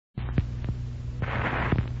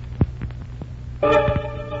The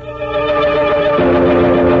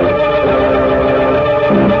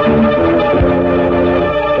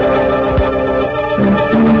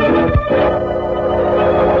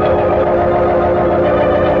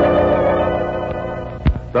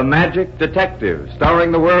Magic Detective,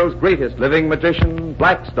 starring the world's greatest living magician,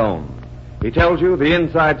 Blackstone. He tells you the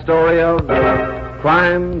inside story of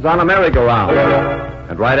crimes on a merry-go-round.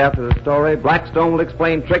 And right after the story, Blackstone will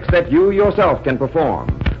explain tricks that you yourself can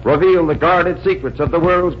perform, reveal the guarded secrets of the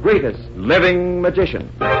world's greatest living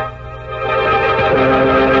magician.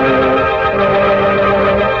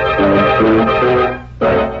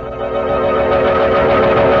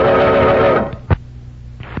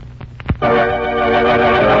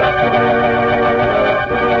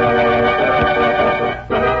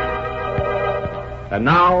 And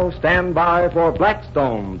now, stand by for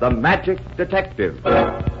Blackstone, the Magic Detective.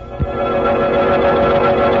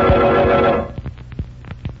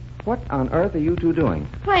 What on earth are you two doing?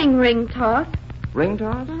 Playing ring toss. Ring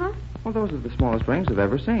toss? Uh-huh. Well, those are the smallest rings I've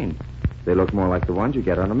ever seen. They look more like the ones you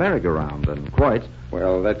get on a merry-go-round than quoits.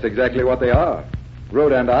 Well, that's exactly what they are.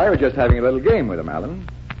 Rhoda and I were just having a little game with them, Alan.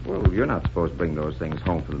 Well, you're not supposed to bring those things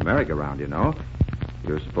home from the merry-go-round, you know.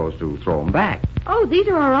 You're supposed to throw them back. Oh, these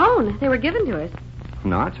are our own. They were given to us.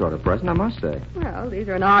 An odd sort of present, I must say. Well, these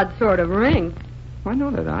are an odd sort of ring. Why, no,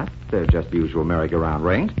 they're not. They're just the usual merry-go-round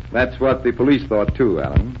rings. That's what the police thought, too,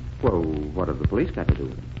 Alan. Well, what have the police got to do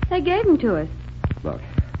with it? They gave them to us. Look,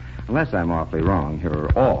 unless I'm awfully wrong,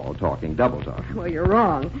 you're all talking double talk. Well, you're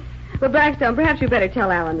wrong. Well, Blackstone, perhaps you better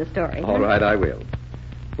tell Alan the story. All right, I will.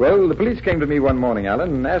 Well, the police came to me one morning, Alan,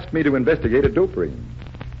 and asked me to investigate a dope ring.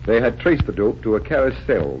 They had traced the dope to a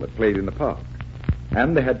carousel that played in the park.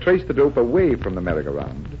 And they had traced the dope away from the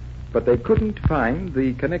merry-go-round, but they couldn't find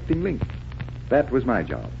the connecting link. That was my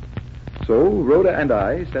job. So Rhoda and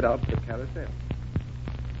I set out for the carousel.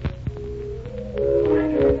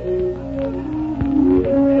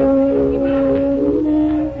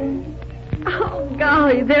 Oh,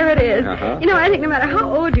 golly, there it is. Uh-huh. You know, I think no matter how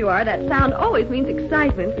old you are, that sound always means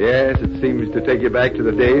excitement. Yes, it seems to take you back to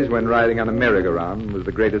the days when riding on a merry-go-round was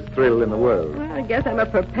the greatest thrill in the world. Well, I guess I'm a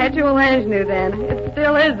perpetual ingenue then. It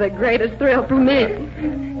still is the greatest thrill for me.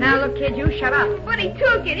 Now, look, kid, you shut up. But he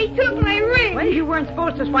took it. He took my ring. Well, you weren't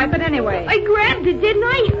supposed to swipe it anyway. I grabbed it, didn't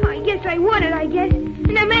I? I guess I won it, I guess.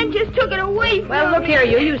 And the man just took it away from Well, look me. here,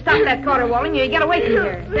 you stop that caterwauling. You get away from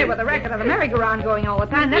here. Stay with the record of the merry-go-round going all the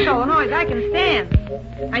time. That's all the noise I can stand.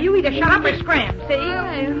 Now, you either shut up or scram, see?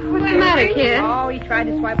 Hey, what's the matter, kid? Oh, he tried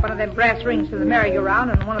to swipe one of them brass rings to the merry-go-round,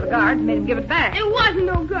 and one of the guards made him give it back. It wasn't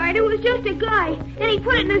no guard. It was just a guy. And he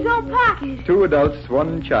put it in his own pocket. 2 adults,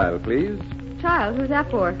 1 child, please. Child, who's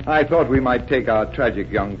that for? I thought we might take our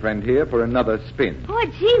tragic young friend here for another spin. Oh,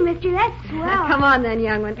 gee, mister, that's swell. Come on then,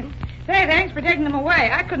 young one. Say, thanks for taking them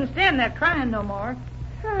away. I couldn't stand that crying no more.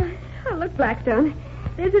 Oh, look, Blackstone.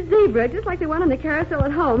 There's a zebra, just like the one on the carousel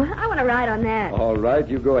at home. I want to ride on that. All right,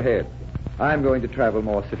 you go ahead. I'm going to travel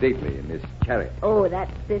more sedately in this chariot. Oh,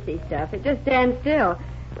 that's sissy stuff. It just stands still.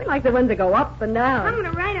 We like the ones that go up and down. I'm going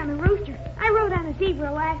to ride on the rooster. I rode on a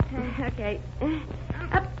zebra last time. Okay.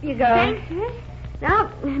 Up you go. Thanks, miss.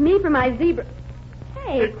 Now, me for my zebra.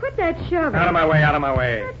 Hey, quit that shoving. Out of my way, out of my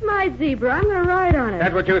way. That's my zebra. I'm going to ride on it.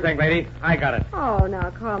 That's what you think, lady. I got it. Oh, now,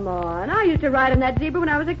 come on. I used to ride on that zebra when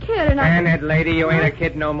I was a kid, and Stand it, lady. You ain't a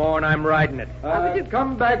kid no more, and I'm riding it.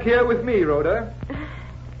 Come back here with me, Rhoda.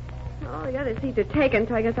 Oh, the other seats are taken,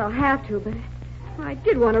 so I guess I'll have to, but I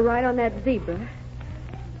did want to ride on that zebra.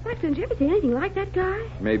 Blackstone, did you ever see anything like that guy?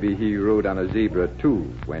 Maybe he rode on a zebra,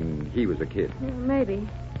 too, when he was a kid. Yeah, maybe.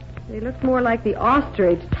 He looks more like the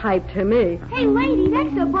ostrich type to me. Hey, lady,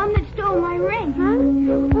 that's the bum that stole my ring, huh?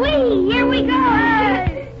 Whee, here we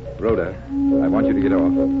go. Rhoda, I want you to get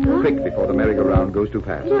off. Quick, before the merry-go-round goes too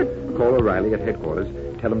fast. But- Call O'Reilly at headquarters.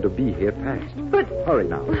 Tell him to be here fast. But... Hurry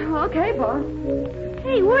now. Okay, boss.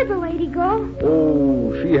 Hey, where'd the lady go?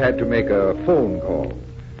 Oh, she had to make a phone call.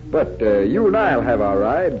 But you and I'll have our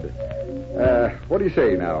ride. What do you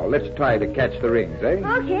say now? Let's try to catch the rings, eh?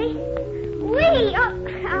 Okay. Whee! Oh,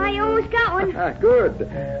 I almost got one. Good.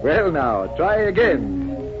 Well, now, try again.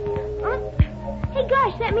 Hey,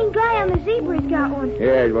 gosh, that mean guy on the zebra's got one.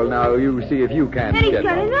 Yeah, well, now, you see if you can And he's get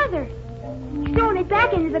got one. another. He's throwing it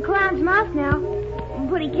back into the clown's mouth now.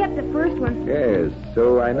 But he kept the first one. Yes,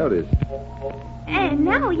 so I noticed. And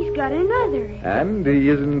now he's got another. And he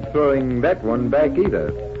isn't throwing that one back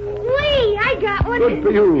either. Whee! I got one. Good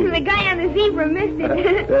for you. The guy on the zebra missed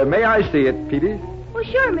it. May I see it, Petey? Well,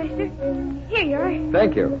 sure, mister. Here you are.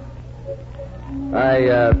 Thank you.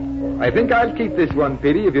 I think I'll keep this one,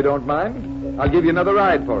 Petey, if you don't mind. I'll give you another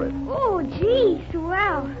ride for it. Oh, gee,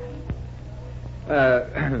 swell.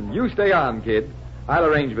 You stay on, kid. I'll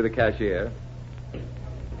arrange with the cashier.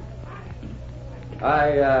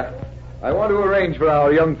 I want to arrange for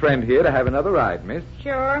our young friend here to have another ride, miss.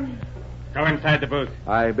 Sure. Go inside the booth.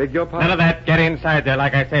 I beg your pardon? None of that. Get inside there,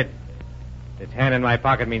 like I said. This hand in my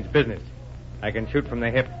pocket means business. I can shoot from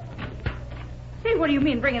the hip. Say, what do you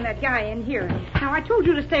mean bringing that guy in here? Now, I told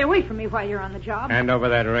you to stay away from me while you're on the job. Hand over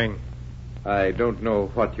that ring. I don't know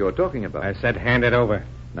what you're talking about. I said hand it over.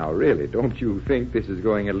 Now, really, don't you think this is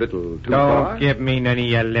going a little too far? Don't give me none of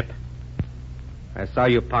your lip. I saw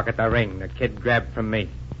you pocket the ring the kid grabbed from me.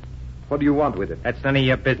 What do you want with it? That's none of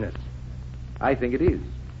your business. I think it is.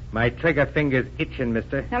 My trigger finger's itching,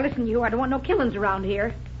 mister. Now, listen, you. I don't want no killings around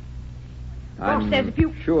here. The boss says if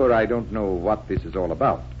you... sure I don't know what this is all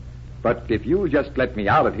about. But if you just let me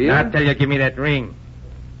out of here... Not till you give me that ring.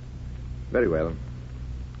 Very well.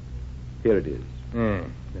 Here it is.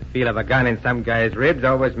 The feel of a gun in some guy's ribs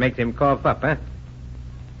always makes him cough up, huh?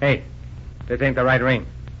 Hey, this ain't the right ring.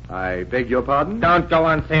 I beg your pardon? Don't go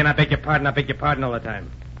on saying I beg your pardon all the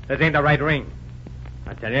time. This ain't the right ring.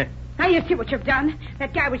 I tell you. Now, you see what you've done?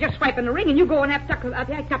 That guy was just swiping the ring, and you go and act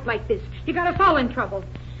up like this. You got us all in trouble.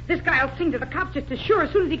 This guy'll sing to the cops just as sure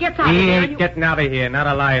as soon as he gets out of He there. ain't getting out of here. Not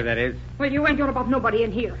alive, that is. Well, you ain't going about nobody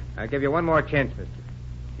in here. I'll give you one more chance, mister.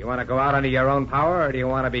 You want to go out under your own power, or do you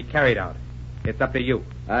want to be carried out? It's up to you.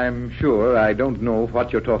 I'm sure I don't know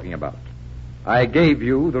what you're talking about. I gave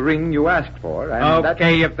you the ring you asked for, and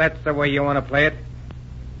Okay, if that's the way you want to play it,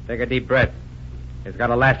 take a deep breath. It's got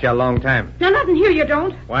to last you a long time. Now, nothing here you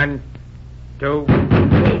don't. 1, 2... He's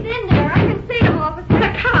in there. I can see him, officer.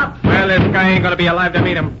 The cops. Well, this guy ain't going to be alive to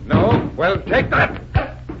meet him. No? Well, take that.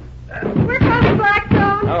 We're coming,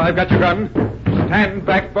 Blackstone. Now, I've got your gun. Stand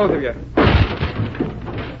back, both of you.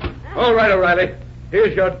 All right, O'Reilly.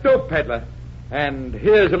 Here's your dope peddler. And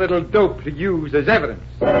here's a little dope to use as evidence.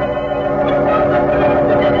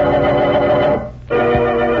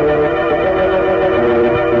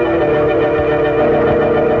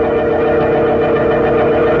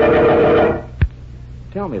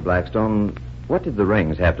 Tell me, Blackstone, what did the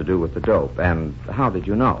rings have to do with the dope, and how did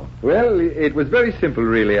you know? Well, it was very simple,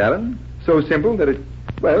 really, Alan. So simple that it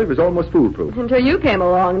was almost foolproof. Until you came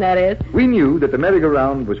along, that is. We knew that the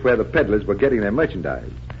merry-go-round was where the peddlers were getting their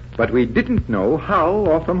merchandise, but we didn't know how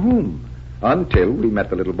or from whom until we met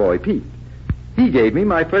the little boy, Pete. He gave me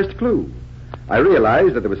my first clue. I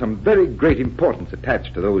realized that there was some very great importance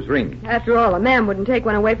attached to those rings. After all, a man wouldn't take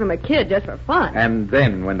one away from a kid just for fun. And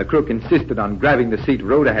then, when the crook insisted on grabbing the seat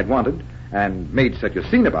Rhoda had wanted and made such a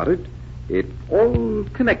scene about it, it all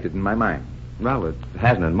connected in my mind. Well, it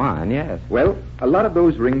hasn't in mine, yes. Well, a lot of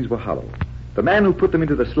those rings were hollow. The man who put them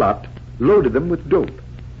into the slot loaded them with dope.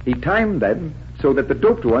 He timed them so that the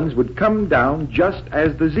doped ones would come down just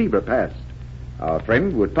as the zebra passed. Our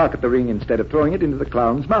friend would pocket the ring instead of throwing it into the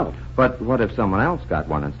clown's mouth. But what if someone else got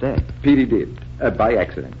one instead? Petey did, by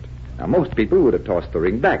accident. Now, most people would have tossed the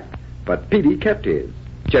ring back, but Petey kept his.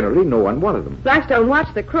 Generally, no one wanted them. Blackstone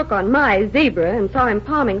watched the crook on my zebra and saw him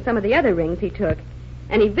palming some of the other rings he took.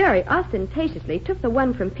 And he very ostentatiously took the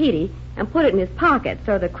one from Petey and put it in his pocket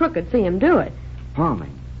so the crook could see him do it.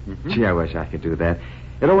 Palming. Mm-hmm. Gee, I wish I could do that.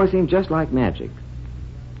 It always seemed just like magic.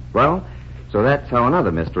 Well, so that's how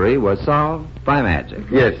another mystery was solved by magic.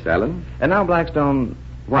 Yes, Alan. And now, Blackstone,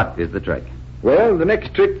 what is the trick? Well, the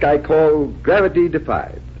next trick I call gravity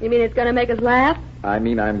defied. You mean it's going to make us laugh? I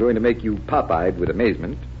mean, I'm going to make you pop-eyed with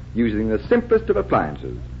amazement using the simplest of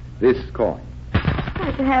appliances, this coin.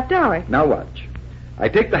 That's a $50. Now watch. I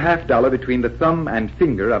take the $50 between the thumb and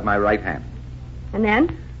finger of my right hand. And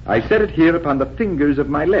then? I set it here upon the fingers of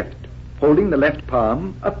my left, holding the left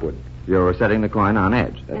palm upward. You're setting the coin on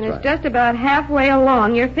edge. That's and it's right. just about halfway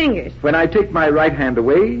along your fingers. When I take my right hand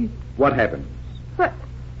away, what happens? But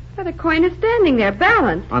the coin is standing there,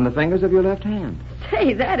 balanced. On the fingers of your left hand.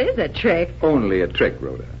 Say, that is a trick. Only a trick,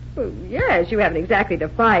 Rhoda. Well, yes, you haven't exactly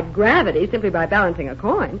defied gravity simply by balancing a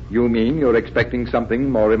coin. You mean you're expecting something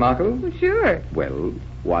more remarkable? Well, sure. Well,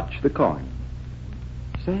 watch the coin.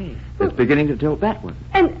 Say, it's beginning to tilt backward.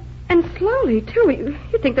 And slowly, too.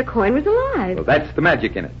 You'd think the coin was alive. Well, that's the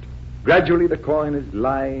magic in it. Gradually, the coin is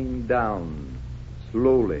lying down.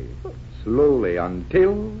 Slowly,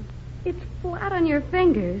 until... It's flat on your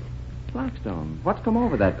fingers. Blackstone, what's come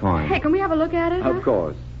over that coin? Hey, can we have a look at it? Of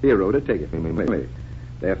course. Here, Rhoda, take it.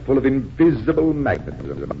 They're full of invisible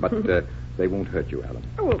magnetism, but they won't hurt you, Alan.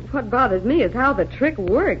 Oh, well, what bothers me is how the trick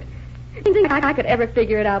worked. Do you think I could ever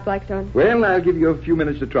figure it out, Blackstone? Well, I'll give you a few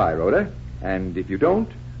minutes to try, Rhoda. And if you don't,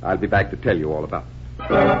 I'll be back to tell you all about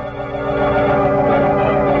it.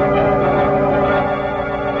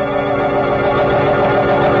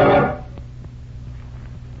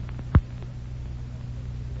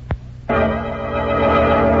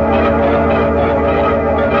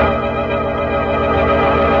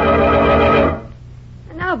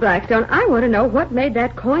 Blackstone, I want to know what made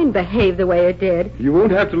that coin behave the way it did. You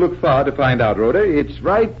won't have to look far to find out, Rhoda. It's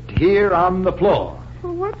right here on the floor.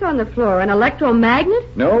 Well, what's on the floor? An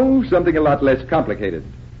electromagnet? No, something a lot less complicated.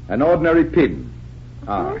 An ordinary pin.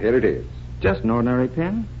 Ah, here it is. Just an ordinary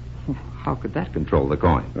pin? How could that control the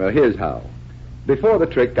coin? Well, here's how. Before the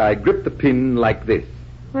trick, I grip the pin like this.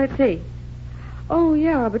 Let's see. Oh,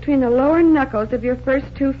 yeah, between the lower knuckles of your first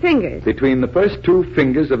two fingers. Between the first two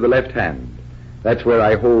fingers of the left hand. That's where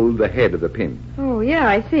I hold the head of the pin. Oh, yeah,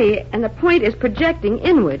 I see. And the point is projecting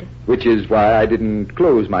inward. Which is why I didn't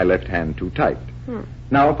close my left hand too tight.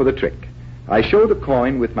 Now for the trick. I show the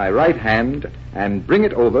coin with my right hand and bring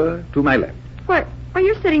it over to my left. What? Are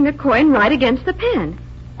you setting the coin right against the pen?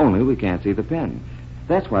 Only we can't see the pin.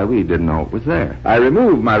 That's why we didn't know it was there. I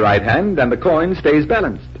remove my right hand and the coin stays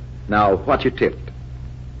balanced. Now watch it tilt.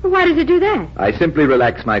 Well, why does it do that? I simply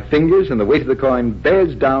relax my fingers and the weight of the coin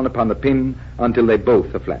bears down upon the pin until they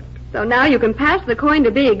both are flat. So now you can pass the coin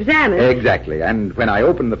to be examined. Exactly. And when I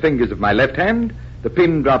open the fingers of my left hand, the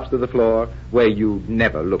pin drops to the floor where you'd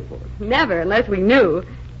never look for it. Never, unless we knew.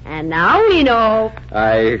 And now we know.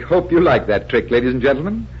 I hope you like that trick, ladies and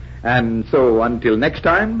gentlemen. And so until next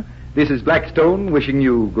time, this is Blackstone wishing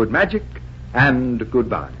you good magic and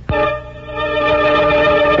goodbye.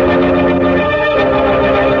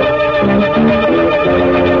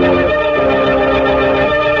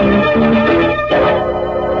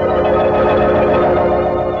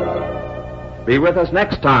 Be with us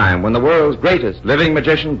next time when the world's greatest living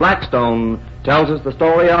magician, Blackstone, tells us the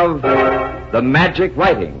story of the magic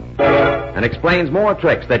writing and explains more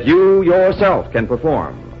tricks that you yourself can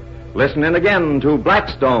perform. Listen in again to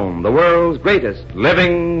Blackstone, the world's greatest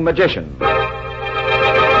living magician.